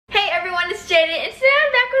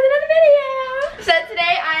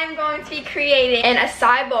creating an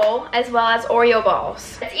acai bowl as well as Oreo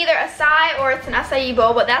balls. It's either acai or it's an acai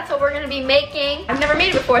bowl, but that's what we're gonna be making. I've never made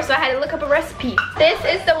it before, so I had to look up a recipe. This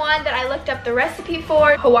is the one that I looked up the recipe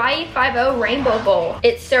for, Hawaii 5-0 Rainbow Bowl.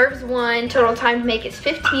 It serves one, total time to make is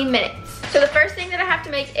 15 minutes. So the first thing that I have to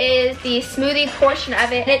make is the smoothie portion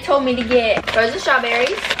of it. And it told me to get frozen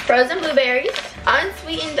strawberries, frozen blueberries,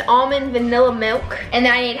 unsweetened almond vanilla milk, and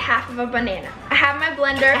then I need half of a banana. I have my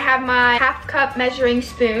blender, I have my half cup measuring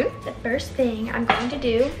spoon. The first thing I'm going to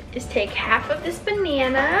do is take half of this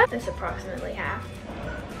banana, that's approximately half,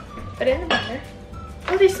 put it in the blender.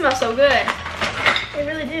 Oh, these smell so good. They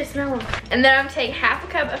really do smell them. And then I'm gonna take half a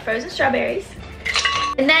cup of frozen strawberries.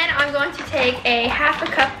 And then I'm going to take a half a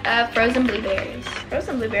cup of frozen blueberries.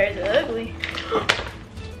 Frozen blueberries are ugly.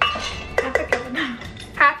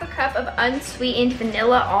 Half a cup of unsweetened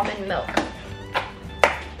vanilla almond milk.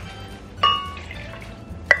 I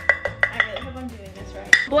really hope I'm doing this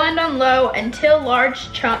right. Blend on low until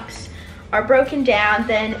large chunks are broken down,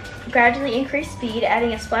 then gradually increase speed,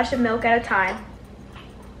 adding a splash of milk at a time.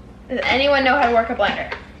 Does anyone know how to work a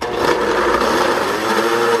blender?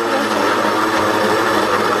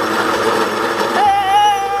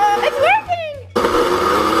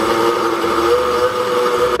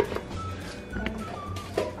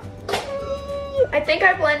 I think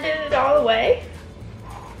I blended it all the way.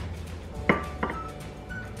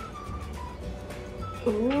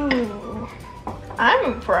 Ooh, I'm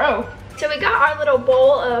a pro. So we got our little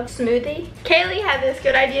bowl of smoothie. Kaylee had this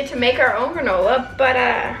good idea to make our own granola, but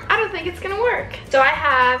I don't think it's gonna work. So I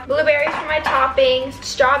have blueberries for my toppings,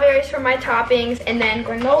 strawberries for my toppings, and then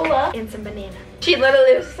granola and some banana. She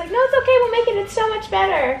literally was just like, no, it's okay, we'll make it, it's so much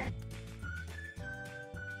better.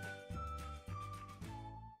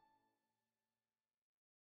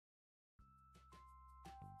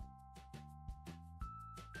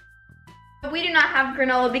 We do not have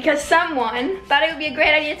granola because someone thought it would be a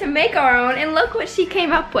great idea to make our own, and look what she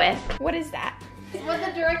came up with. What is that? It's what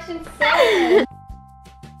the directions say.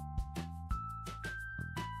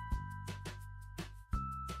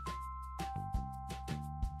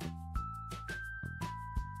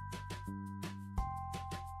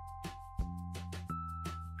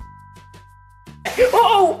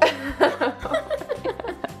 Oh!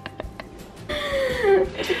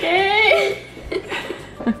 It's okay.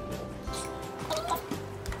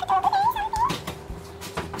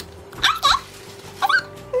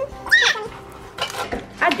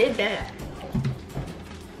 I did that.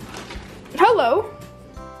 Hello.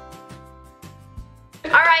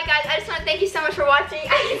 Alright guys, I just want to thank you so much for watching.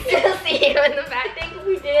 I can still see you in the back. I think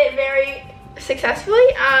we did it very successfully.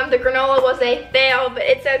 The granola was a fail, but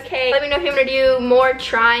it's okay. Let me know if you want to do more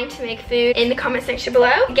trying to make food in the comment section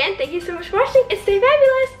below. Again, thank you so much for watching and stay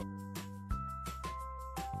fabulous.